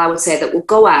 more people I would say, that will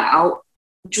go out,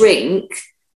 drink,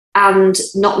 and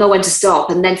not know when to stop,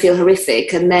 and then feel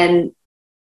horrific. And then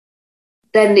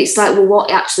it's like, well, what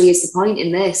actually is the point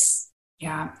in this?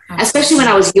 Yeah. Absolutely. Especially when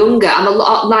I was younger. I'm a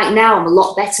lot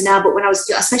better now. But when I was,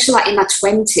 especially like in my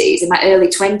 20s, in my early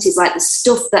 20s, like the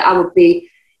stuff that I would be,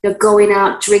 going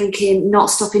out, drinking, not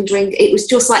stopping drink. It was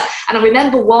just like, and I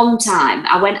remember one time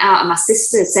I went out and my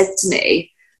sister said to me,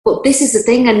 but this is the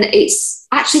thing, and it's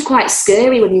actually quite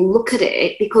scary when you look at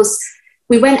it, because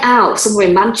we went out somewhere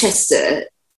in Manchester,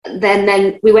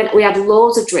 then we had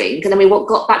loads of drink, and then we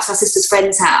got back to my sister's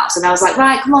friend's house, and I was like,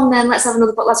 right, come on then, let's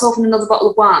open another bottle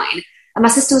of wine. And my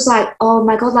sister was like, oh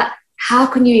my God, like, how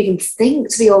can you even think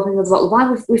to be opening another bottle of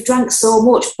wine? We've drank so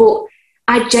much. But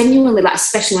I genuinely, like,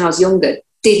 especially when I was younger,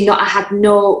 there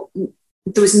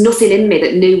was nothing in me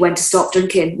that knew when to stop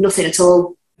drinking, nothing at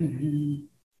all. Mm-hmm.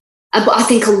 But I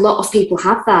think a lot of people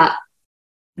have that.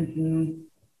 Mm-hmm.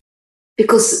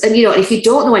 Because, and if you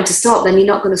don't know when to stop, then you're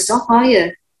not going to stop, are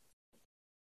you?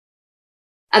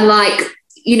 And like,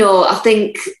 I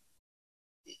think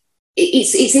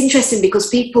it's interesting, because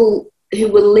people who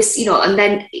will listen, and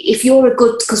then if you're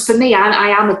because for me, I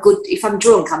am a good, if I'm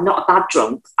drunk, I'm not a bad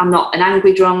drunk. I'm not an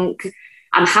angry drunk.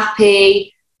 I'm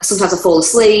happy. Sometimes I fall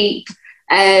asleep.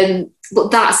 But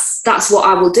that's what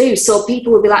I will do. So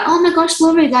people will be like, oh my gosh,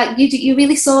 Laura, like you're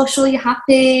really social, you're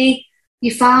happy,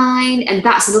 you're fine. And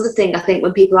that's another thing, I think,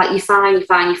 when people are like, you're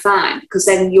fine. Because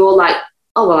then you're like,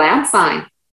 oh, well, I am fine.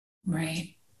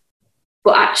 Right.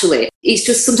 But actually, it's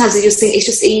just, sometimes I just think it's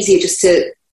just easier just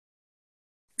to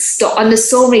stop. And there's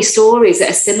so many stories that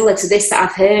are similar to this that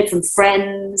I've heard from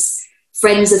friends,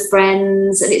 friends of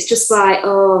friends, and it's just like,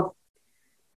 oh,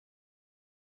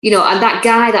 you know. And that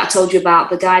guy that I told you about,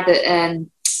 the guy that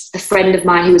a friend of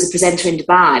mine who was a presenter in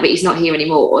Dubai, but he's not here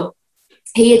anymore,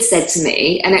 he had said to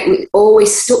me, and it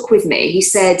always stuck with me, he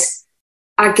said,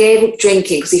 I gave up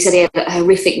drinking because he said he had a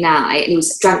horrific night and he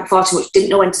was drank far too much, didn't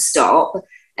know when to stop.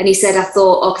 And he said, I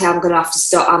thought, okay, I'm going to have to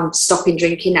stop. I'm stopping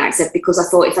drinking now. He said, because I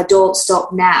thought if I don't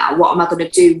stop now, what am I going to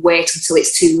do? Wait until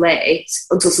it's too late,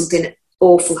 until something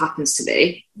awful happens to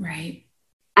me. Right.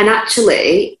 And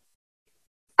actually,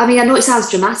 I mean, I know it sounds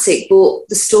dramatic, but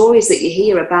the stories that you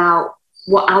hear about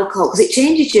what alcohol, because it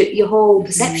changes your whole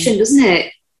perception, doesn't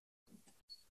it?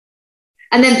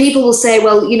 And then people will say,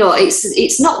 well, you know,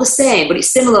 it's not the same, but it's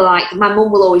similar. Like my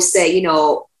mum will always say, you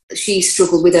know, she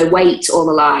struggled with her weight all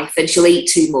her life and she'll eat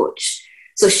too much.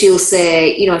 So she'll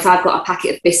say, you know, if I've got a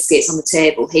packet of biscuits on the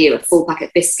table here, a full packet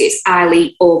of biscuits, I'll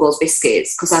eat all those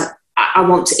biscuits because I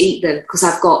want to eat them because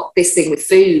I've got this thing with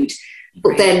food.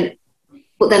 But then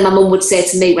my mum would say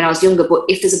to me when I was younger, but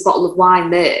if there's a bottle of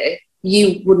wine there,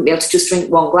 you wouldn't be able to just drink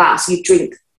one glass. You'd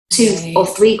drink 2 or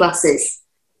 3 glasses.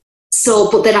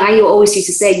 So, but then I always used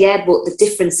to say, yeah, but the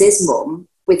difference is, Mum,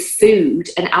 with food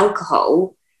and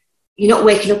alcohol, you're not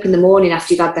waking up in the morning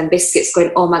after you've had them biscuits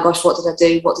going, oh my gosh, what did I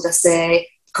do? What did I say?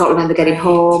 Can't remember getting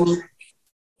home.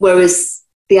 Whereas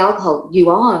the alcohol, you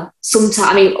are. Sometimes,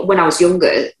 I mean, when I was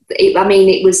younger,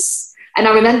 it was, and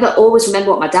I always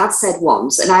remember what my dad said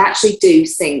once, and I actually do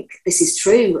think this is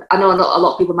true. I know a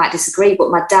lot of people might disagree,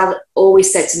 but my dad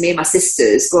always said to me and my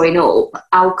sisters growing up,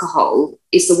 alcohol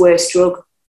is the worst drug.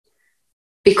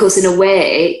 Because in a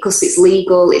way, because it's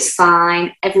legal, it's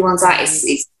fine, everyone's out,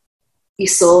 you're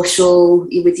social,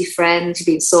 you're with your friends, you're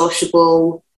being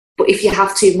sociable. But if you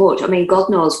have too much, I mean,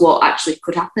 God knows what actually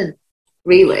could happen,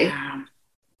 really. Yeah.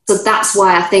 So that's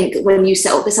why I think when you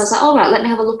set up this, I was like, all right, let me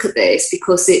have a look at this,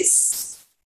 because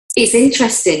it's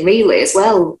interesting, really, as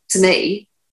well, to me.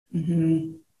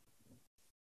 Mm-hmm.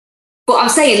 But I'm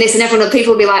saying this, and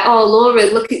people will be like, oh, Laura,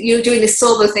 look at you doing this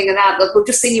sober thing and that. Look, we've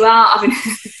just seen you out having...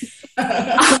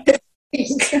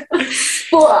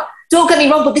 But don't get me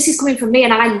wrong, but this is coming from me,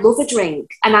 and I love a drink,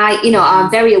 and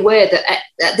I'm very aware that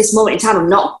at this moment in time I'm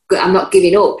not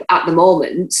giving up at the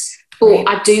moment, but right.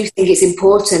 I do think it's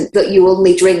important that you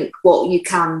only drink what you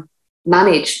can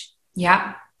manage.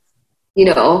 Yeah. You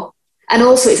know, and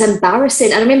also it's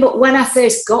embarrassing. And I remember when I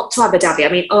first got to Abu Dhabi,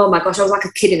 I mean, oh my gosh, I was like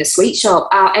a kid in a sweet shop,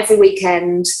 out every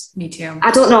weekend. Me too.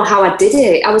 I don't know how I did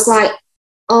it. I was like,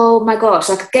 oh my gosh,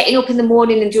 like getting up in the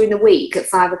morning and during the week at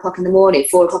 5 o'clock in the morning,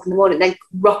 4 o'clock in the morning, then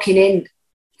rocking in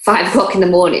 5 o'clock in the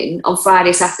morning on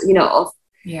Friday, Saturday,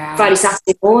 Friday,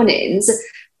 Saturday mornings.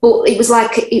 But it was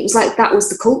like that was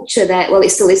the culture there. Well,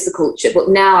 it still is the culture, but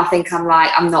now I think I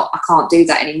can't do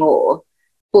that anymore.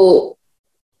 And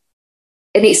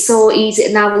it's so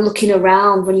easy now looking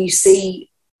around when you see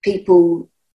people,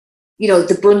 you know,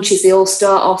 the brunches, they all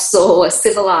start off so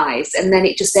civilized and then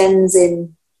it just ends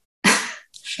in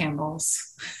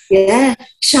shambles. Yeah,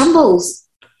 shambles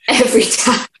every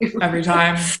time. Every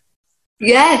time.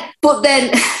 Yeah, but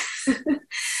then,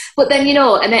 you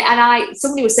know,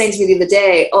 somebody was saying to me the other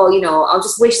day, oh, you know, I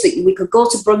just wish that we could go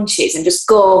to brunches and just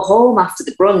go home after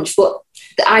the brunch. But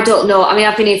I don't know. I mean,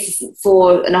 I've been here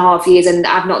for 4.5 years and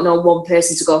I've not known one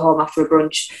person to go home after a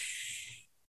brunch.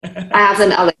 I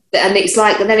haven't, Alex. And it's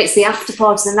like, and then it's the after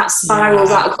party and that spirals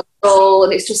out of control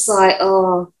and it's just like,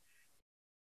 oh.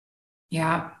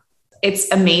 Yeah.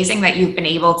 It's amazing that you've been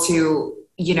able to,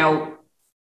 you know,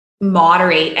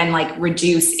 moderate and like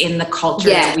reduce in the culture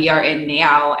that we are in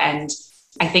now. And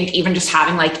I think even just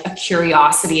having like a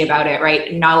curiosity about it,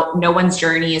 right? No one's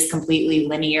journey is completely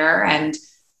linear. And,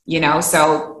 you know,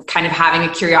 so kind of having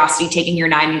a curiosity, taking your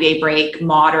 90-day break,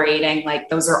 moderating, like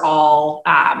those are all,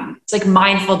 it's like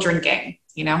mindful drinking,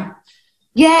 you know?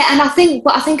 Yeah, and I think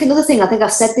another thing, I think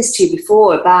I've said this to you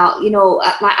before about, you know,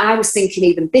 like I was thinking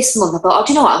even this month, I thought, oh,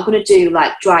 do you know what, I'm going to do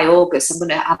like dry August, I'm going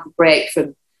to have a break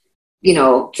from, you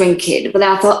know, drinking. But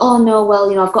then I thought, oh no, well,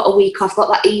 you know, I've got a week off, I've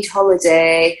got that Eid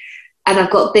holiday, and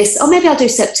I've got this, oh, maybe I'll do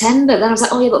September. Then I was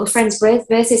like, oh yeah, but my friend's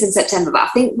birthday's in September. But I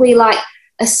think we like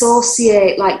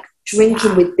associate like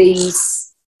drinking with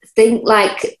these things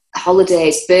like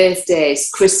holidays,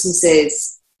 birthdays,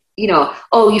 Christmases. You know,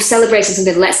 oh, you celebrated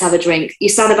something, let's have a drink. You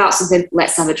sad about something,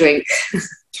 let's have a drink.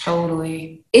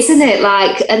 Totally. Isn't it?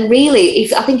 Like, and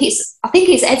really, I think it's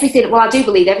everything. Well, I do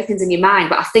believe everything's in your mind,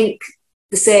 but I think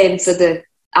the same for the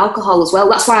alcohol as well.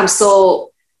 That's why I'm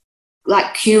so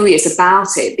like curious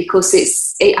about it, because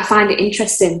I find it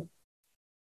interesting.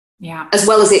 Yeah. As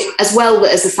well as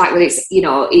the fact that it's, you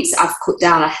know, I've cut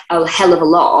down a hell of a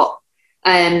lot.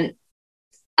 And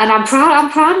I'm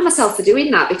proud of myself for doing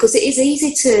that, because it is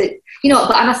easy to,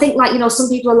 but and I think like, some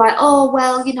people are like, oh,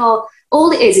 well,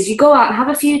 all it is you go out and have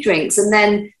a few drinks and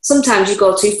then sometimes you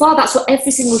go too far. That's what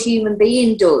every single human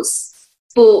being does.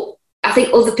 But I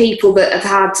think other people that have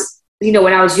had,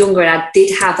 when I was younger and I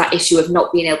did have that issue of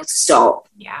not being able to stop.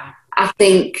 Yeah. I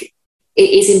think it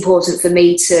is important for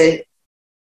me to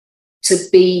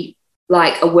be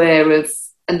like aware of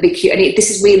and be cute. And this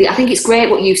is really, I think it's great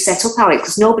what you've set up, Alex,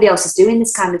 because nobody else is doing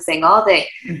this kind of thing, are they?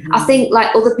 Mm-hmm. I think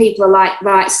like other people are like,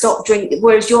 right, stop drinking.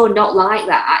 Whereas you're not like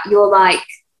that. You're like,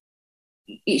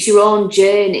 it's your own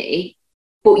journey,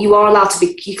 but you are allowed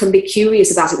you can be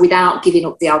curious about it without giving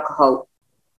up the alcohol.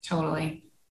 Totally.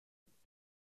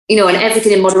 And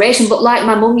everything in moderation. But like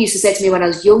my mum used to say to me when I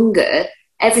was younger,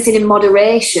 everything in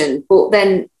moderation. But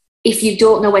then if you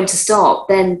don't know when to stop,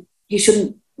 then you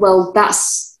shouldn't. Well,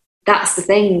 that's the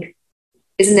thing,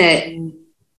 isn't it?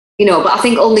 But I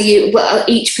think only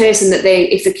each person that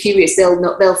if they're curious,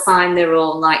 they'll find their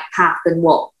own like path and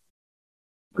what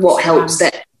helps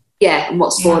them. Yeah, and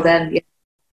what's for them. Yeah.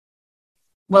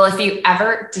 Well, if you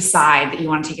ever decide that you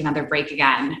want to take another break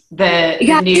again, you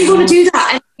want to do that.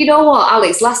 And you know what,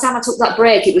 Alex? Last time I took that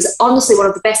break, it was honestly one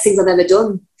of the best things I've ever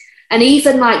done. And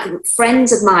even like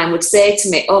friends of mine would say to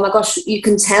me, "Oh my gosh, you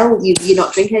can tell you're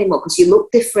not drinking anymore because you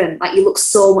look different. Like you look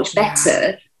so much better."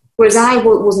 Yeah. Whereas I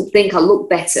wasn't think I looked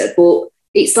better, but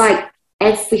it's like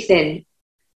everything.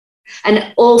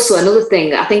 And also another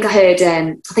thing, I think I heard,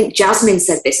 I think Jasmine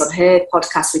said this on her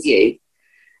podcast with you.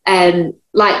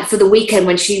 Like for the weekend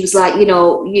when she was like,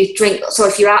 you drink. So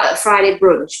if you're out at Friday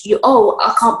brunch,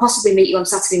 I can't possibly meet you on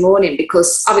Saturday morning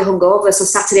because I'll be hungover. So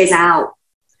Saturday's out.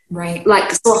 Right.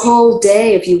 Like so a whole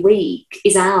day of your week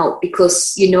is out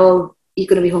because you're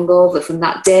going to be hungover from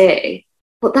that day.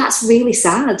 But that's really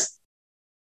sad,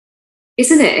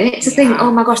 isn't it? To think,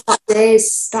 oh my gosh,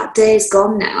 that day's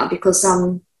gone now because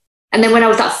and then when I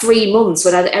was that 3 months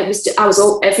when I was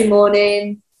up every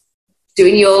morning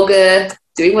doing yoga,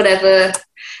 doing whatever.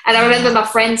 And I remember my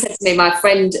friend said to me,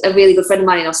 a really good friend of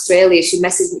mine in Australia, she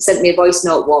sent me a voice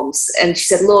note once and she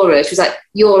said, Laura, she was like,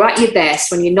 you're at your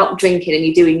best when you're not drinking and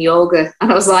you're doing yoga.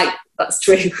 And I was like, that's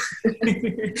true. She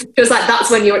was like, that's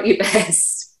when you're at your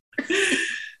best.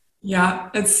 Yeah,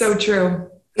 it's so true.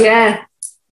 Yeah.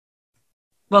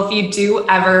 Well, if you do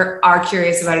ever are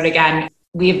curious about it again,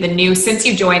 we have since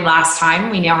you joined last time,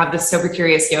 we now have the Sober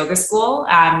Curious Yoga School.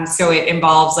 So it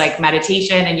involves like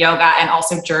meditation and yoga and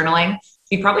also journaling.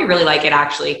 You'd probably really like it,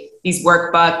 actually, these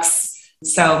workbooks.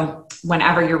 So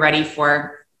whenever you're ready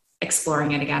for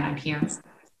exploring it again, I'm here.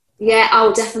 Yeah,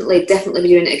 I'll definitely be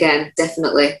doing it again.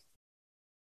 Definitely.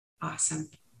 Awesome.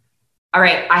 All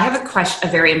right. I have a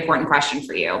very important question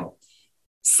for you.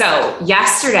 So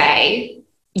yesterday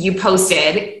you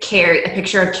posted a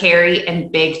picture of Carrie and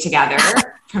Big together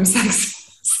from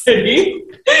Sex City.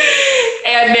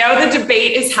 And now the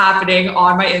debate is happening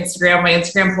on my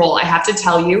Instagram poll. I have to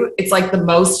tell you, it's like the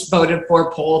most voted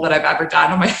for poll that I've ever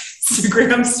done on my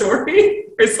Instagram story.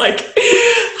 There's like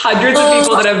hundreds of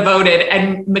people that have voted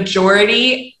and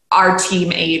majority are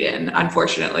Team Aiden,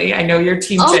 unfortunately. I know you're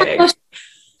Team Big. Do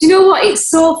you know what? It's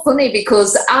so funny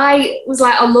because I was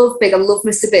like, I love Big, I love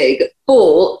Mr. Big,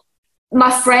 but my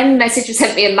friend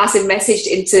sent me a massive message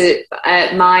into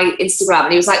my Instagram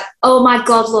and he was like, oh my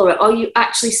God, Laura, are you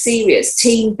actually serious?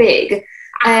 Team Big?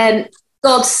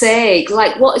 God's sake,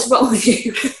 like what is wrong with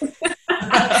you?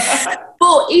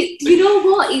 But you know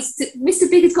what? Mr.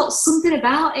 Big has got something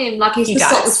about him. Like he's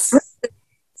just got this,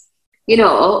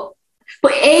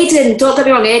 But Aiden, don't get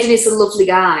me wrong, Aiden is a lovely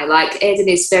guy. Like Aiden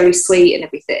is very sweet and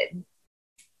everything.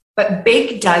 But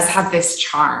Big does have this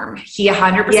charm. He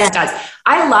 100% does.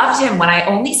 I loved him when I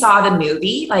only saw the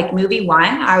movie, like movie one.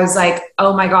 I was like,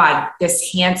 oh my God,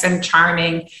 this handsome,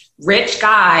 charming, rich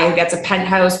guy who gets a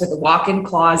penthouse with a walk-in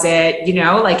closet,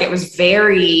 like it was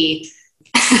very,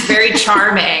 very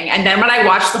charming. And then when I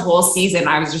watched the whole season,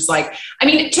 I was just like, I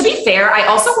mean, to be fair, I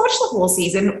also watched the whole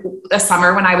season the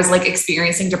summer when I was like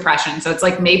experiencing depression. So it's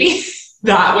like maybe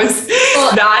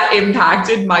that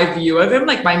impacted my view of him.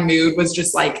 Like my mood was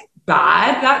just like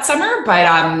bad that summer, but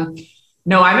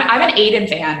no, I'm an Aiden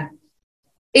fan.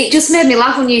 It just made me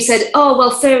laugh when you said, oh,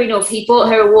 well, fair enough. He bought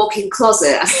her a walk-in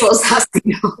closet. I suppose that's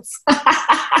enough.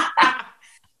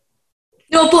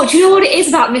 No, but do you know what it is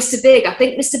about Mr. Big? I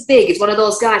think Mr. Big is one of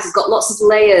those guys who's got lots of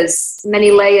layers,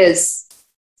 many layers,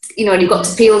 and you've got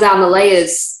to peel down the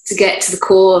layers to get to the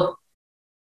core.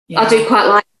 Yeah. I do quite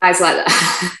like guys like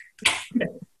that.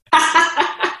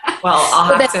 Well,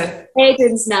 I'll have to.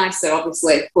 Aiden's nicer,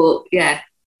 obviously, but yeah.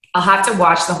 I'll have to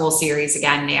watch the whole series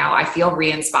again now. I feel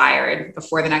re-inspired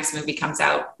before the next movie comes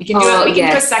out. We can do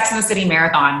a Sex and the City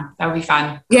marathon. That would be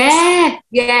fun. Yeah,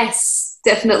 yes,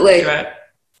 definitely. Do it.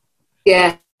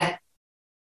 Yeah.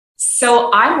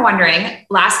 So I'm wondering,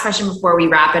 last question before we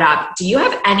wrap it up, do you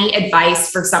have any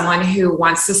advice for someone who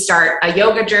wants to start a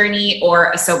yoga journey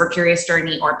or a sober curious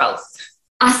journey or both?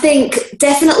 I think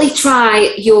definitely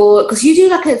try because you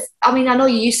do I know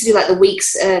you used to do like the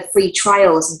week's free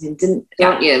trial or something,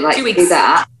 don't you? Like 2 weeks. Do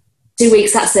that. 2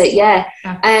 weeks, that's it, yeah.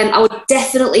 I would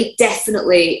definitely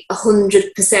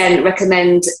 100%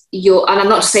 recommend and I'm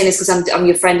not just saying this because I'm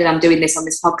your friend and I'm doing this on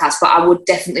this podcast, but I would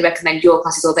definitely recommend your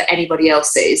classes over anybody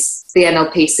else's, the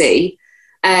NLPC.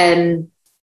 And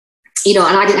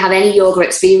I didn't have any yoga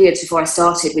experience before I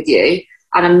started with you,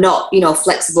 and I'm not,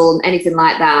 flexible and anything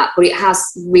like that, but it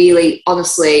has really,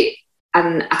 honestly,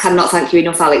 and I cannot thank you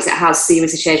enough, Alex, it has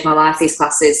seriously changed my life, these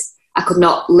classes. I could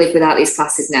not live without these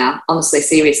classes now, honestly,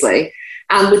 seriously.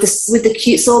 And with the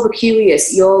sober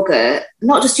curious yoga,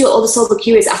 not just your other sober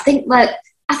curious, I think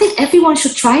everyone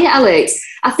should try it, Alex.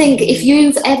 I think if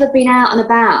you've ever been out and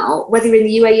about, whether you're in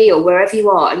the UAE or wherever you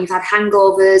are, and you've had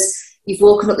hangovers, you've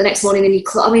woken up the next morning and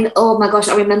oh my gosh,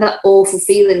 I remember that awful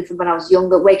feeling from when I was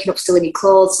younger, waking up still in your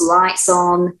clothes, lights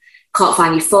on, can't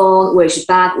find your phone, where's your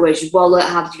bag, where's your wallet,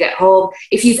 how did you get home?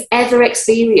 If you've ever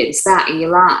experienced that in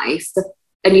your life,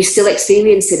 and you're still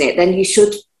experiencing it, then you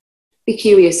should be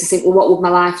curious to think, well, what would my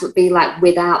life be like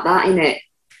without that in it?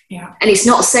 Yeah. And it's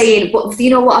not saying, but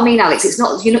you know what I mean, Alex? It's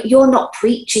not, you're not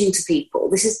preaching to people.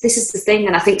 This is the thing.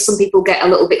 And I think some people get a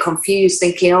little bit confused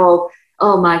thinking, oh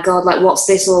my God, like what's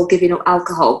this, all giving up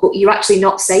alcohol? But you're actually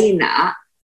not saying that.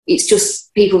 It's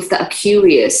just people that are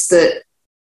curious that,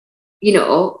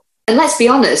 and let's be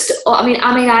honest. I mean,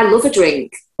 I love a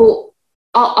drink, but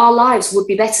our lives would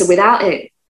be better without it.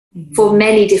 Mm-hmm. For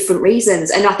many different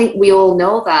reasons. And I think we all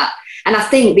know that. And I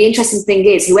think the interesting thing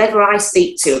is, whoever I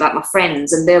speak to, like my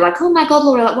friends, and they're like, oh my God,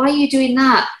 Laura, like, why are you doing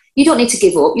that? You don't need to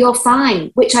give up. You're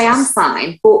fine, which I am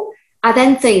fine. But I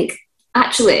then think,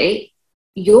 actually,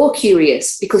 you're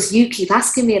curious because you keep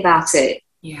asking me about it.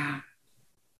 Yeah.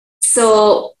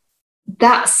 So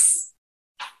that's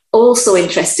also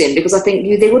interesting because I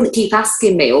think they wouldn't keep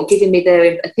asking me or giving me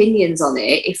their opinions on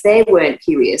it if they weren't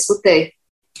curious, would they?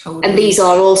 Totally. And these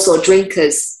are also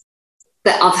drinkers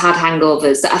that have had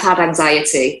hangovers, that have had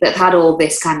anxiety, that have had all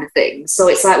this kind of thing. So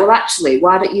it's like, well, actually,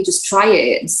 why don't you just try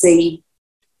it and see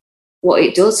what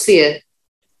it does for you?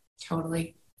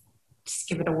 Totally. Just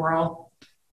give it a whirl.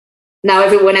 Now,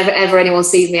 whenever anyone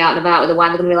sees me out and about with a wine,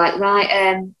 they're going to be like,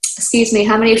 right, excuse me,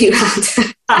 how many have you had?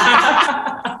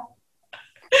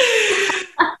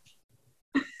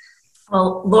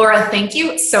 Well, Laura, thank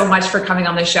you so much for coming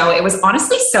on the show. It was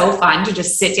honestly so fun to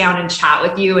just sit down and chat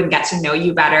with you and get to know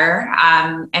you better.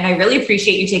 And I really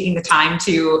appreciate you taking the time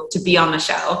to be on the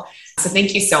show. So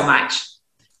thank you so much.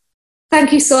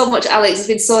 Thank you so much, Alex. It's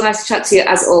been so nice to chat to you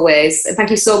as always. And thank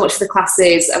you so much for the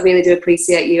classes. I really do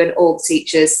appreciate you and all the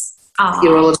teachers.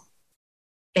 You're all.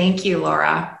 Thank you,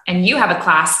 Laura. And you have a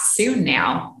class soon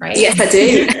now, right? Yes, I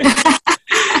do.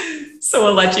 So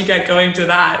we'll let you get going to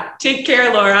that. Take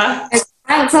care, Laura.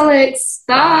 Thanks, Alex.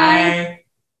 Bye.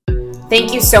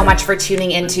 Thank you so much for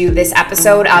tuning into this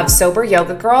episode of Sober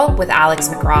Yoga Girl with Alex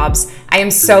McRobbs. I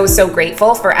am so, so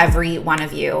grateful for every one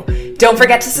of you. Don't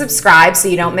forget to subscribe so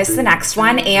you don't miss the next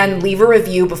one and leave a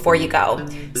review before you go.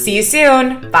 See you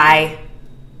soon. Bye.